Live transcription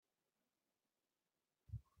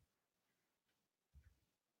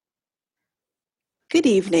Good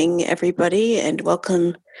evening, everybody, and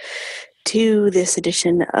welcome to this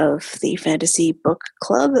edition of the Fantasy Book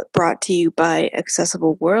Club brought to you by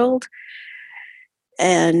Accessible World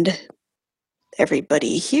and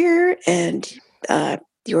everybody here, and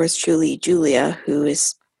yours truly, Julia, who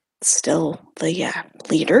is still the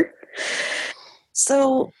leader.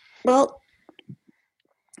 So, well,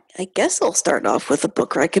 I guess I'll start off with a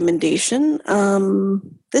book recommendation.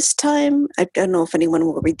 This time, I don't know if anyone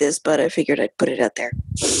will read this, but I figured I'd put it out there.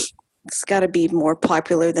 It's got to be more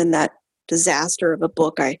popular than that disaster of a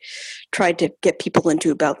book I tried to get people into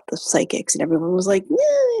about the psychics, and everyone was like,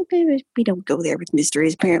 we don't go there with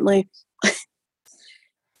mysteries, apparently.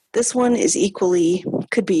 This one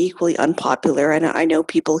could be equally unpopular, and I know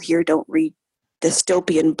people here don't read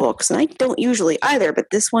dystopian books, and I don't usually either,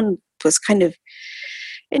 but this one was kind of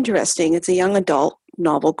interesting. It's a young adult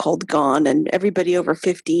novel called Gone, and everybody over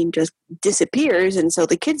 15 just disappears, and so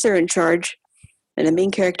the kids are in charge, and the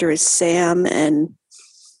main character is Sam, and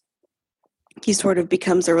he sort of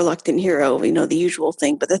becomes a reluctant hero, the usual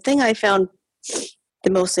thing. But the thing I found the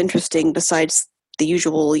most interesting, besides the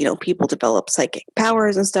usual, people develop psychic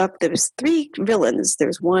powers and stuff, there was 3 villains.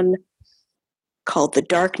 There's one called the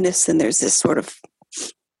Darkness, and there's this sort of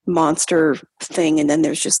monster thing, and then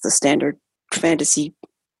there's just the standard fantasy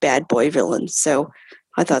bad boy villain. So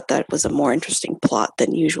I thought that was a more interesting plot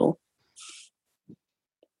than usual.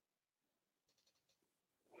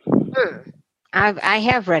 I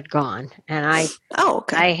have read Gone, and I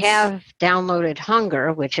have downloaded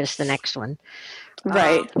Hunger, which is the next one.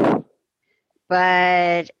 Right.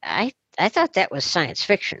 But I thought that was science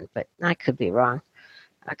fiction, but I could be wrong.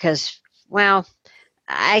 Because, well,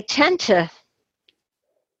 I tend to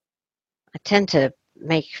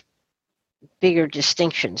make bigger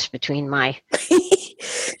distinctions between my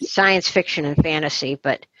science fiction and fantasy,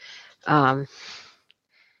 but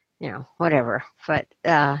whatever. But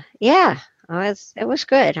it was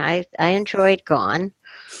good. I enjoyed Gone.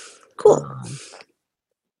 Cool.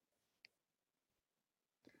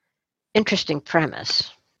 Interesting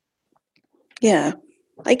premise. Yeah,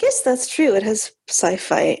 I guess that's true. It has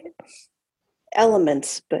sci-fi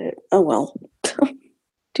elements, but oh well.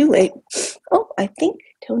 Too late. Oh, I think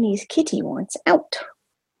Tony's kitty wants out.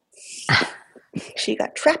 She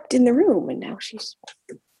got trapped in the room, and now she's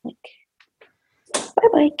like,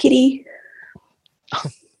 bye-bye, kitty.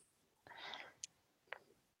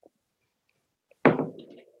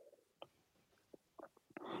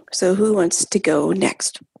 So who wants to go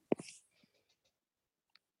next?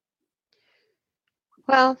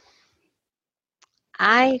 Well,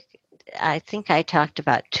 I think I talked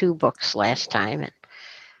about 2 books last time, and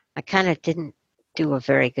I kind of didn't do a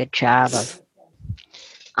very good job of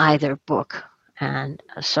either book, and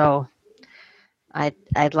so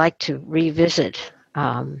I'd like to revisit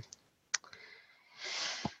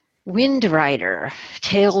Wind Rider: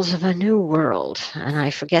 Tales of a New World, and I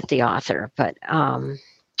forget the author, but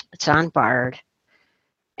it's on Bard,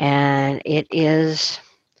 and it is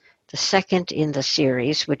the second in the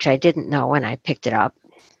series, which I didn't know when I picked it up,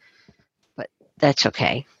 but that's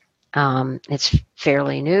okay. It's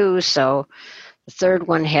fairly new, so the third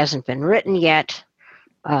one hasn't been written yet.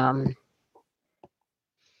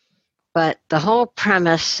 But the whole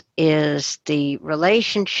premise is the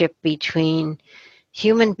relationship between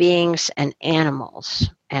human beings and animals,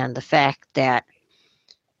 and the fact that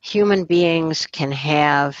human beings can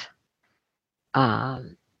have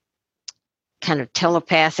kind of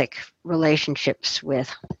telepathic relationships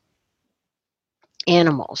with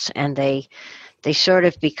animals, and they sort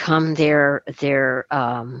of become their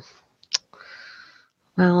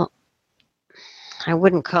well, I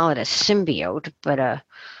wouldn't call it a symbiote, but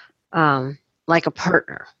like a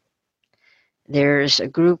partner. There's a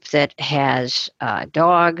group that has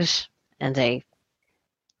dogs, and they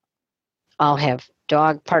all have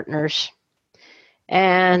dog partners.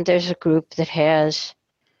 And there's a group that has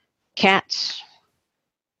cats,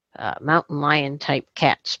 mountain lion type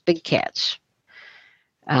cats, big cats.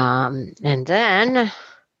 And then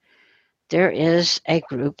there is a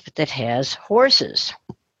group that has horses.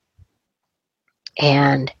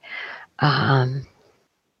 And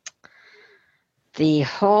the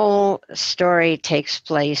whole story takes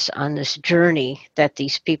place on this journey that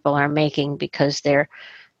these people are making because their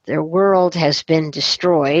world has been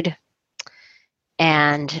destroyed,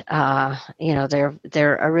 and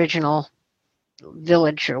their original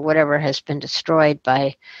village or whatever has been destroyed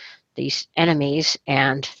by these enemies,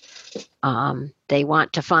 and they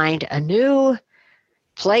want to find a new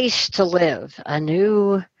place to live, a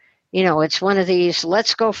new, it's one of these,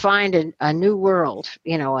 let's go find a new world,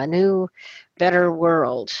 a new, better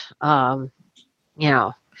world,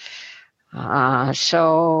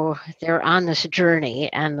 So they're on this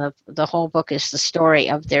journey, and the whole book is the story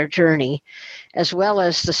of their journey, as well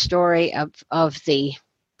as the story of the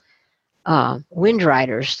wind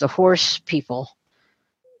riders, the horse people,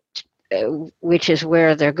 which is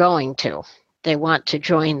where they're going to. They want to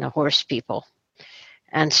join the horse people.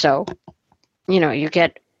 And so, you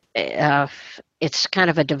get it's kind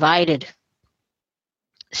of a divided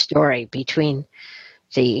story between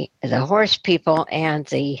the horse people and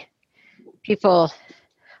the people,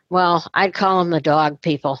 well, I'd call them the dog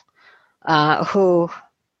people, who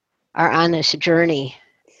are on this journey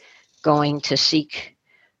going to seek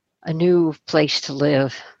a new place to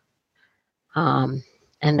live. And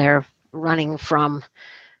they're running from,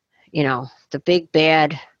 the big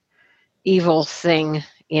bad evil thing,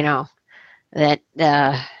 that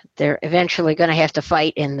they're eventually going to have to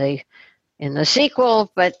fight in the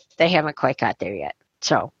sequel, but they haven't quite got there yet.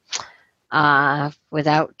 So,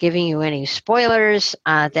 without giving you any spoilers,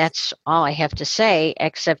 that's all I have to say,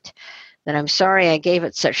 except that I'm sorry I gave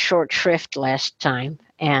it such short shrift last time,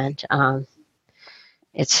 and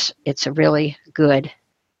it's a really good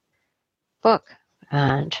book.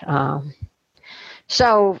 And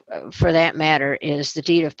so, for that matter, is The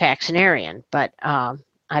Deed of Paxenarian, but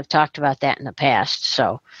I've talked about that in the past,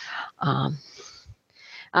 so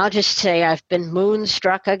I'll just say I've been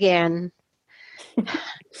moonstruck again.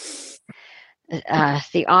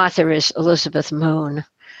 The author is Elizabeth Moon,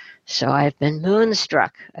 so I've been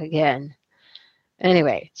moonstruck again.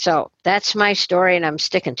 Anyway, so that's my story, and I'm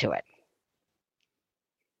sticking to it.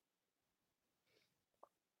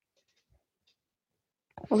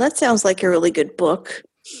 Well, that sounds like a really good book.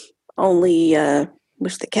 Only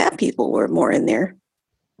wish the cat people were more in there.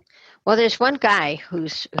 Well, there's one guy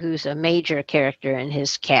who's a major character in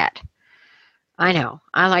his cat. I know.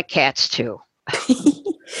 I like cats too.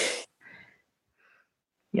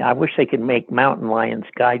 Yeah, I wish they could make mountain lions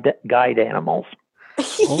guide animals.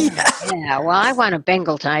 Yeah, well, I want a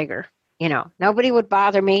Bengal tiger. Nobody would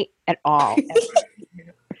bother me at all.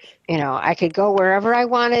 I could go wherever I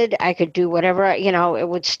wanted. I could do whatever, it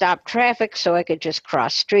would stop traffic so I could just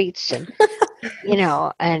cross streets and,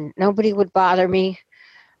 and nobody would bother me.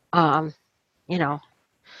 Look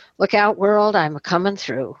out, world, I'm coming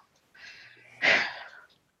through.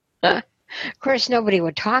 Of course, nobody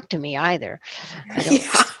would talk to me either.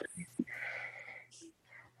 Yeah.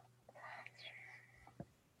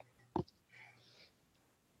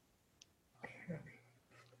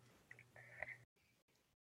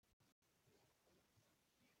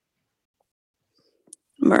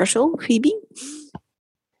 Marshall, Phoebe?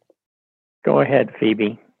 Go ahead,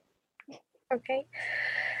 Phoebe. Okay.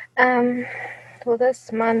 Well,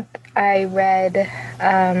 this month I read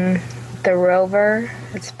The Rover.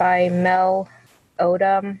 It's by Mel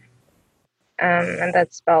Odom, and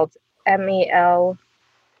that's spelled Melodom.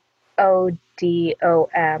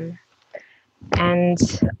 And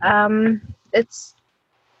it's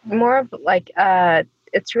more of like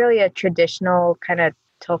it's really a traditional kind of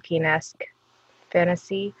Tolkien-esque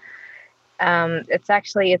fantasy.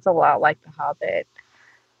 It's a lot like The Hobbit,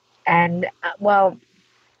 and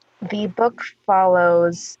the book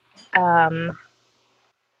follows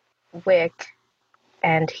Wick,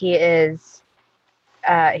 and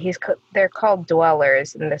they're called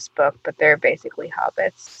dwellers in this book, but they're basically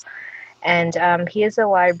hobbits. And he is a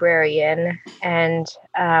librarian, and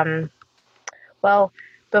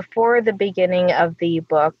before the beginning of the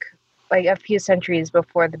book, like a few centuries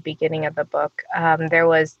before the beginning of the book, there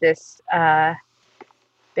was this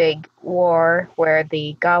big war where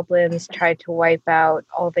the goblins tried to wipe out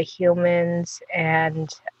all the humans and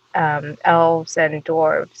elves and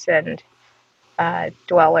dwarves and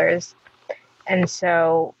dwellers. And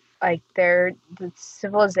so, the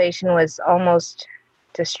civilization was almost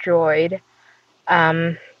destroyed.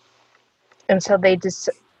 And so they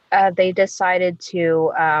decided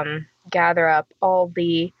to gather up all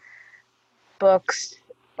the books,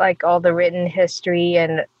 like all the written history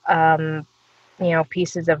and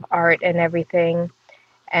pieces of art and everything,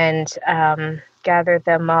 and gather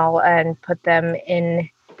them all and put them in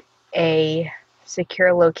a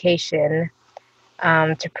secure location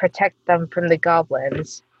to protect them from the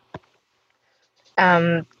goblins.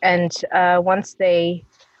 And once they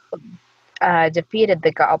defeated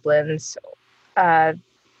the goblins, the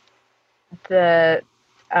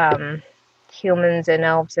humans and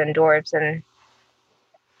elves and dwarves and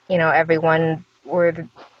everyone were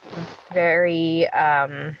very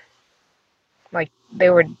they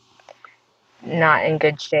were not in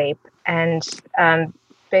good shape, and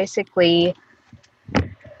basically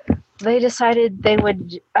they decided they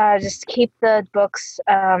would just keep the books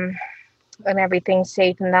and everything's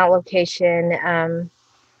safe in that location,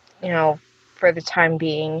 for the time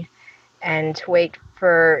being, and wait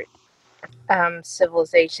for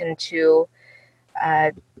civilization to,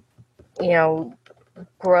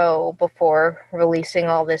 grow before releasing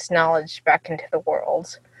all this knowledge back into the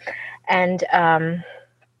world. And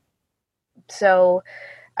so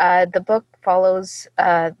the book follows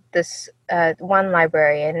this one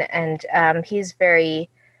librarian, and he's very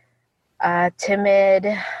timid,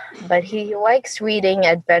 but he likes reading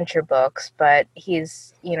adventure books, but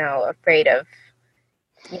he's, afraid of,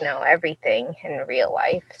 everything in real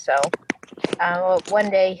life. So one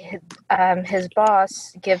day his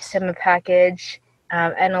boss gives him a package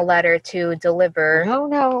and a letter to deliver.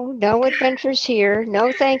 No adventures here.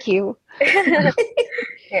 No, thank you.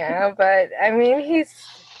 Yeah, but I mean, he's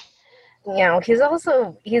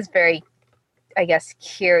very, I guess,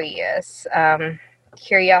 curious.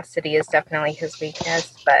 Curiosity is definitely his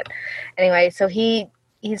weakness. But anyway, so he's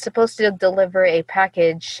supposed to deliver a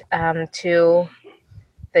package to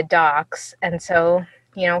the docks, and so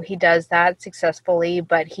he does that successfully.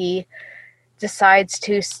 But he decides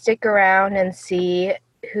to stick around and see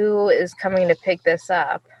who is coming to pick this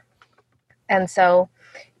up, and so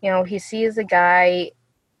he sees a guy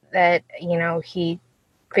that he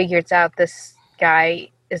figures out this guy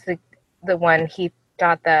is the one he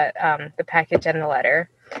got the package and the letter.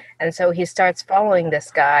 And so he starts following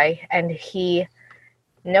this guy, and he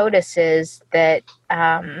notices that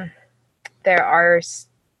there are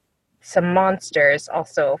some monsters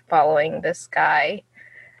also following this guy.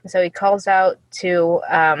 And so he calls out to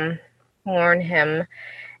warn him,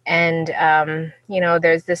 and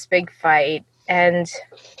there's this big fight, and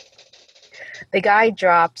the guy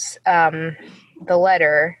drops the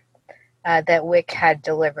letter that Wick had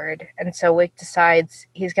delivered. And so Wick decides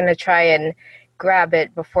he's going to try and grab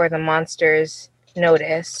it before the monsters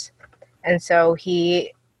notice. And so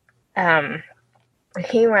he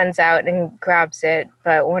runs out and grabs it,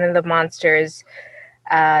 but one of the monsters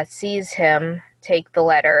sees him take the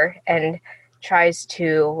letter and tries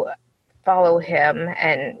to follow him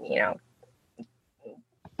and,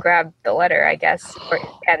 grab the letter, I guess,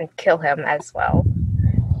 and kill him as well.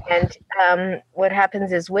 And what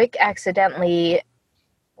happens is Wick accidentally,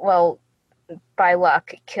 well, by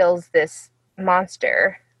luck, kills this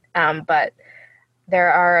monster. But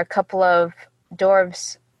there are a couple of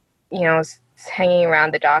dwarves, hanging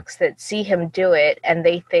around the docks that see him do it, and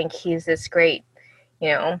they think he's this great,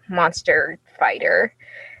 monster fighter.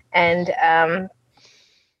 And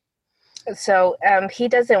so he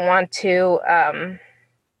doesn't want to,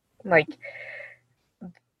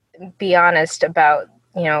 be honest about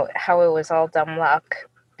how it was all dumb luck,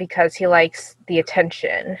 because he likes the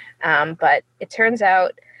attention. But it turns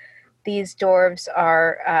out these dwarves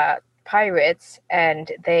are pirates,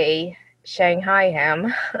 and they Shanghai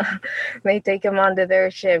him. They take him onto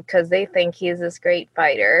their ship because they think he's this great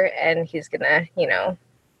fighter and he's gonna,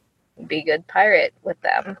 be a good pirate with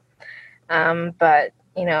them. But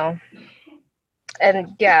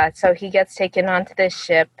and yeah, so he gets taken onto this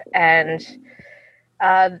ship, and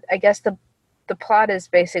I guess the plot is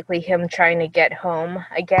basically him trying to get home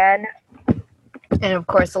again. And of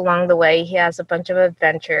course, along the way, he has a bunch of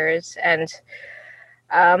adventures, and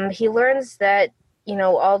he learns that,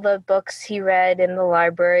 all the books he read in the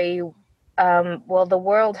library, the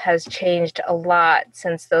world has changed a lot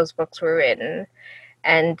since those books were written.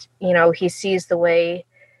 And, he sees the way,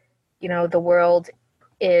 the world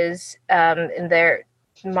is in their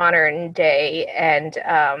modern day. And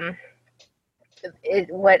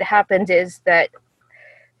what happened is that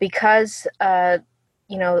because,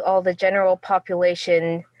 all the general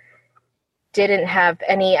population didn't have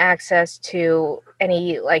any access to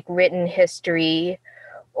any written history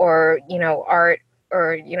or, art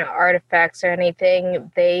or, artifacts or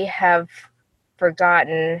anything, they have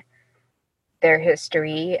forgotten their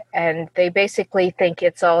history, and they basically think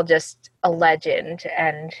it's all just a legend.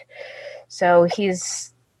 And so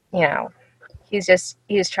he's trying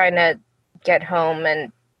to get home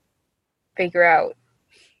and figure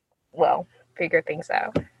things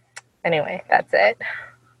out. Anyway, that's it.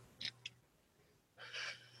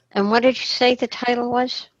 And what did you say the title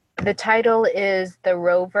was? The title is The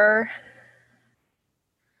Rover.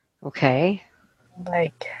 Okay.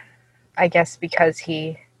 I guess because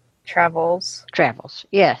he travels.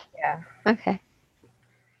 Yeah. Yeah. Okay.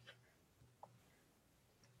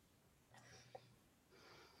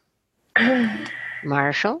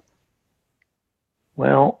 Marshall?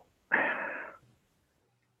 Well,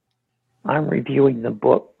 I'm reviewing the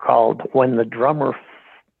book called When the Drummer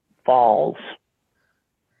Falls.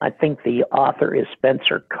 I think the author is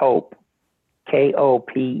Spencer Cope,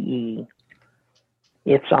 Kope.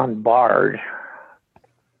 It's on Bard.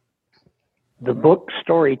 The book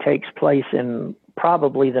story takes place in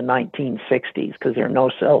probably the 1960s because there are no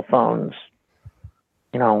cell phones,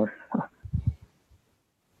 you know.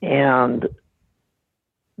 And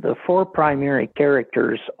the four primary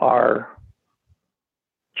characters are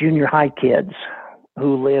junior high kids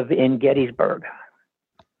who live in Gettysburg.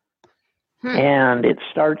 And it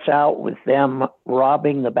starts out with them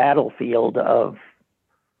robbing the battlefield of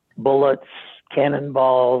bullets,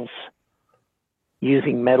 cannonballs,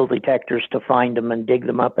 using metal detectors to find them and dig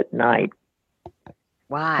them up at night.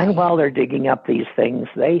 Why? And while they're digging up these things,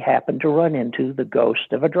 they happen to run into the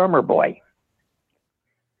ghost of a drummer boy.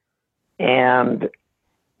 And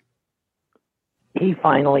he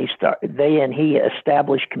finally he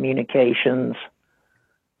establish communications,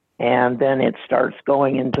 and then it starts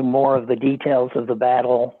going into more of the details of the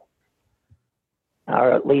battle,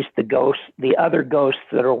 or at least the other ghosts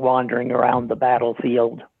that are wandering around the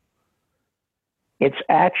battlefield. It's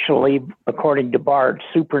actually, according to Bard,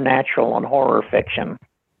 supernatural and horror fiction.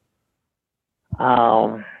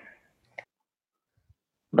 But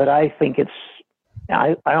I think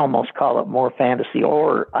I almost call it more fantasy,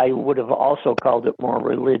 or I would have also called it more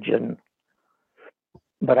religion.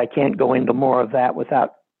 But I can't go into more of that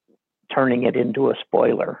without turning it into a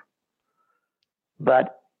spoiler.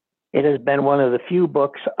 But it has been one of the few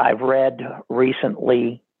books I've read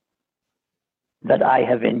recently that I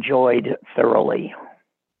have enjoyed thoroughly.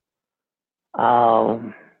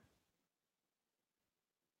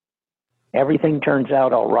 Everything turns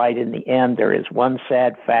out all right in the end. There is one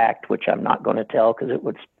sad fact, which I'm not going to tell because it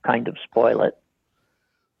would kind of spoil it.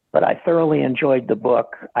 But I thoroughly enjoyed the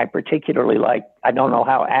book. I particularly I don't know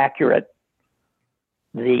how accurate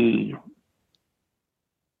the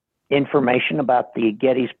information about the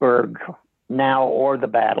Gettysburg now or the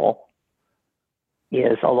battle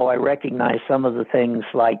is, although I recognize some of the things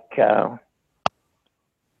like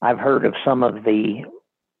I've heard of some of the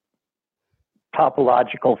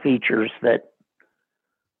topological features that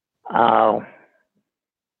are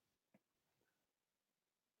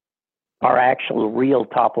actual real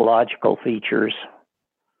topological features.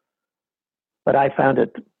 But I found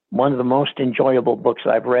it one of the most enjoyable books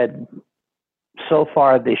I've read so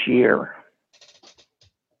far this year.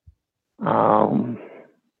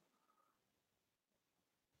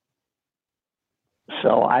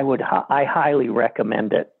 So I highly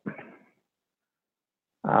recommend it.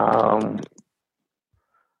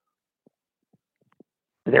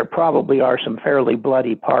 There probably are some fairly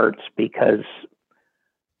bloody parts because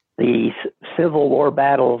the Civil War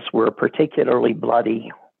battles were particularly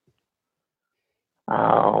bloody.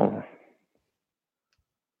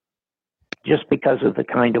 Just because of the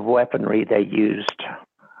kind of weaponry they used.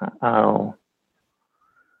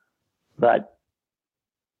 But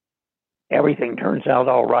everything turns out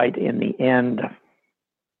all right in the end.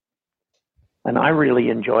 And I really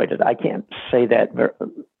enjoyed it. I can't say that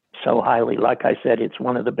so highly. Like I said, it's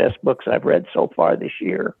one of the best books I've read so far this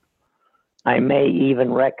year. I may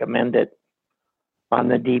even recommend it on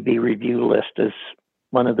the DB review list as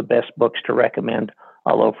one of the best books to recommend,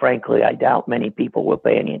 although frankly, I doubt many people will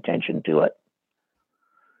pay any attention to it.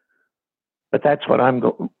 But that's what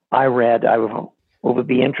I read. It would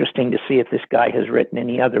be interesting to see if this guy has written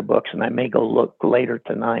any other books, and I may go look later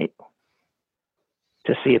tonight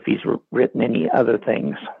to see if he's written any other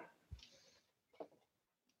things.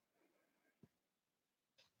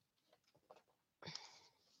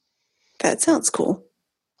 That sounds cool.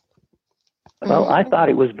 Well, I thought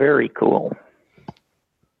it was very cool.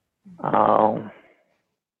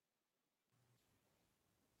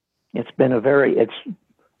 It's been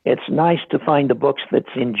it's nice to find the books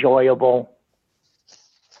that's enjoyable.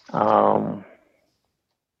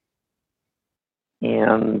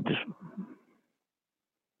 And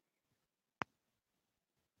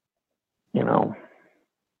you know,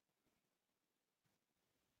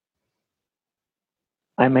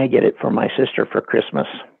 I may get it for my sister for Christmas.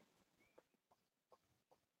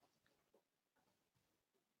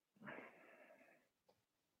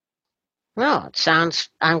 Well,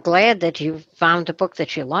 I'm glad that you found a book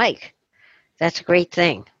that you like. That's a great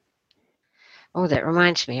thing. Oh, that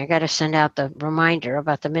reminds me, I got to send out the reminder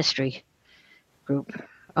about the mystery group.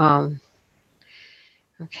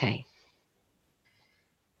 Okay.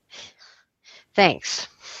 Thanks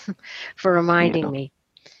for reminding me.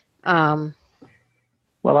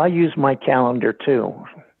 Well, I use my calendar too.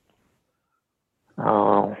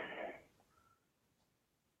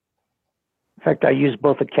 In fact, I use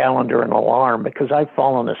both a calendar and alarm because I've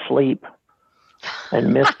fallen asleep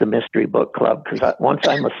and missed the mystery book club because once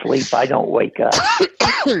I'm asleep, I don't wake up.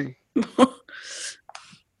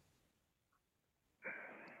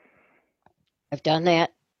 I've done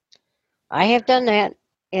that. I have done that,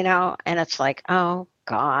 and it's like, oh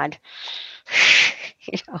God,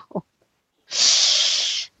 you know.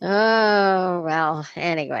 Oh, well,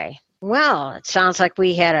 anyway. Well, it sounds like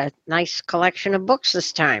we had a nice collection of books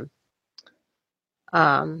this time.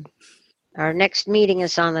 Our next meeting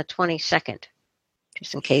is on the 22nd,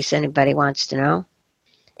 just in case anybody wants to know.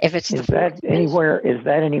 If it's Is that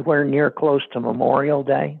anywhere near close to Memorial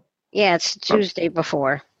Day? Yeah, it's Tuesday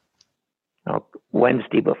before. Oh,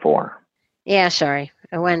 Wednesday before. Yeah, sorry,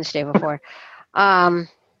 a Wednesday before.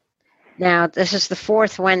 Now, this is the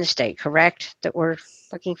fourth Wednesday, correct, that we're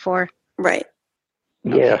looking for? Right.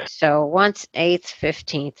 Yes. Okay, so 1st, 8th,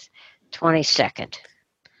 15th, 22nd.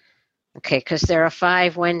 Okay, because there are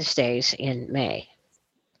 5 Wednesdays in May.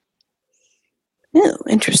 Oh,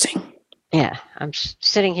 interesting. Yeah, I'm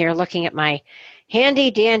sitting here looking at my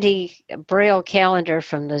handy-dandy Braille calendar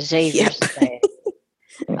from the Xavier Yep. Society.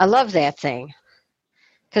 I love that thing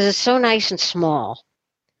because it's so nice and small.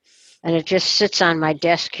 And it just sits on my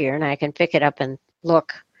desk here, and I can pick it up and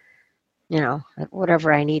look, at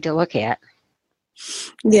whatever I need to look at.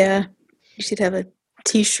 Yeah. You should have a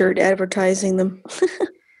T-shirt advertising them.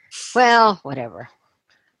 Well, whatever.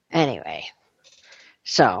 Anyway,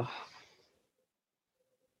 so.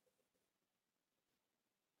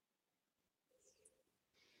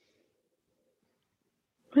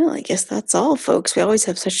 Well, I guess that's all, folks. We always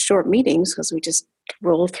have such short meetings because we just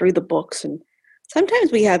roll through the books, and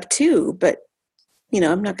sometimes we have 2, but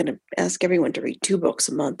I'm not going to ask everyone to read 2 books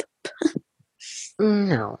a month.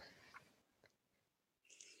 No.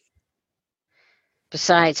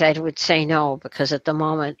 Besides, I would say no because at the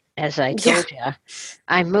moment, as I told you,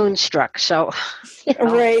 I'm moonstruck. So,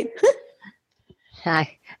 Right.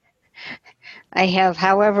 I have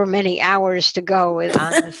however many hours to go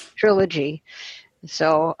on this trilogy.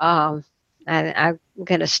 So I'm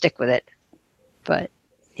going to stick with it. But,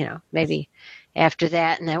 maybe after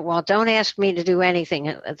that. And then, well, don't ask me to do anything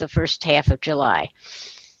at the first half of July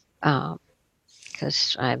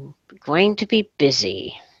because I'm going to be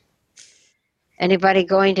busy. Anybody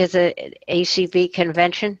going to the ACB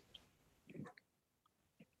convention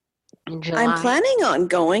in July? I'm planning on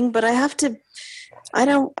going, but can't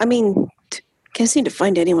seem to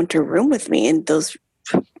find anyone to room with me, and those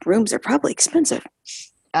rooms are probably expensive.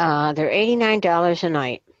 They're $89 a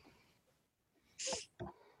night.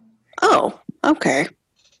 Oh, okay.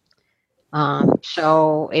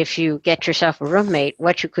 So if you get yourself a roommate,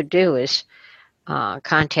 what you could do is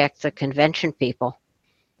contact the convention people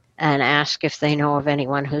and ask if they know of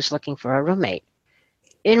anyone who's looking for a roommate.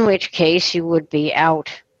 In which case, you would be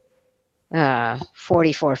out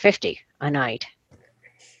 $44.50 a night.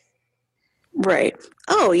 Right.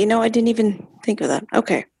 Oh, I didn't even think of that.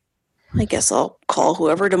 Okay. I guess I'll call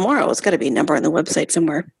whoever tomorrow. It's got to be a number on the website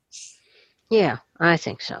somewhere. Yeah, I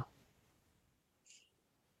think so.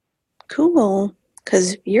 Cool.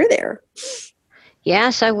 Because you're there.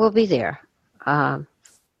 Yes, I will be there.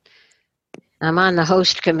 I'm on the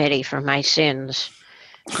host committee for my sins.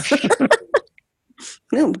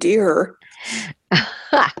 Oh, dear.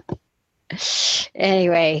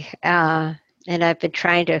 Anyway, and I've been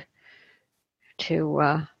trying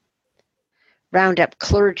to round up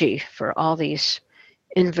clergy for all these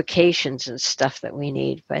invocations and stuff that we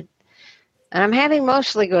need. And I'm having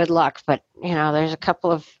mostly good luck, but, there's a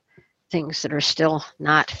couple of things that are still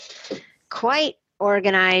not quite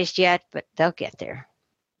organized yet, but they'll get there.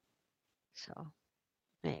 So,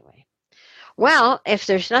 anyway. Well, if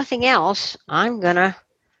there's nothing else, I'm going to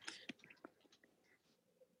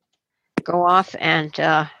go off and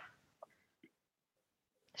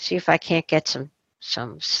see if I can't get some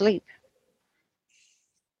sleep.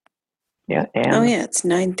 Yeah. And oh, yeah, it's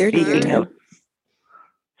 9:30 your time.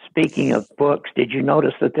 Speaking of books, did you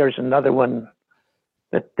notice that there's another one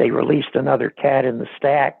that they released, another Cat in the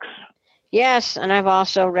Stacks? Yes, and I've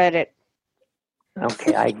also read it.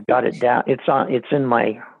 Okay, I got it down. It's in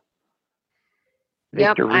my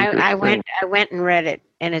Victor Reader screen. I went and read it,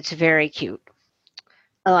 and it's very cute.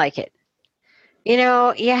 I like it. You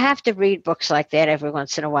have to read books like that every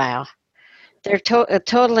once in a while. They're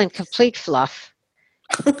total and complete fluff,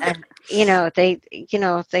 and they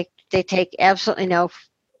take absolutely no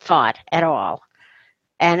thought at all,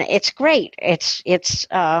 and it's great. It's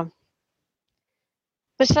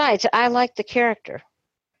besides, I like the character.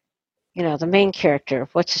 The main character.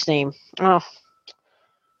 What's his name? Oh,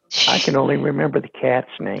 I can only remember the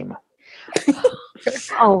cat's name.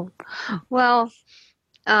 Oh, well,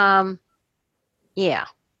 yeah.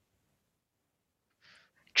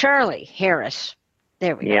 Charlie Harris.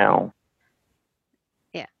 There we go.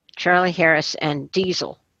 Yeah, Charlie Harris and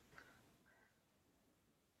Diesel.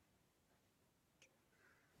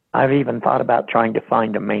 I've even thought about trying to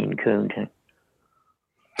find a Maine Coon.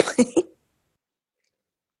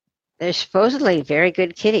 They're supposedly very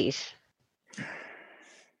good kitties.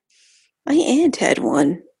 My aunt had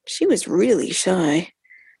one. She was really shy.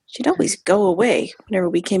 She'd always go away whenever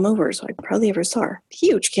we came over, so I probably never saw her.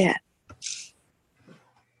 Huge cat.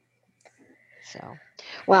 So,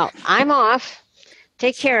 well, I'm off.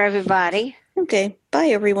 Take care, everybody. Okay, bye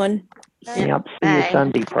everyone. Yep. See Bye. you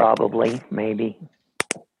Sunday, probably, maybe.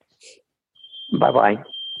 Bye-bye.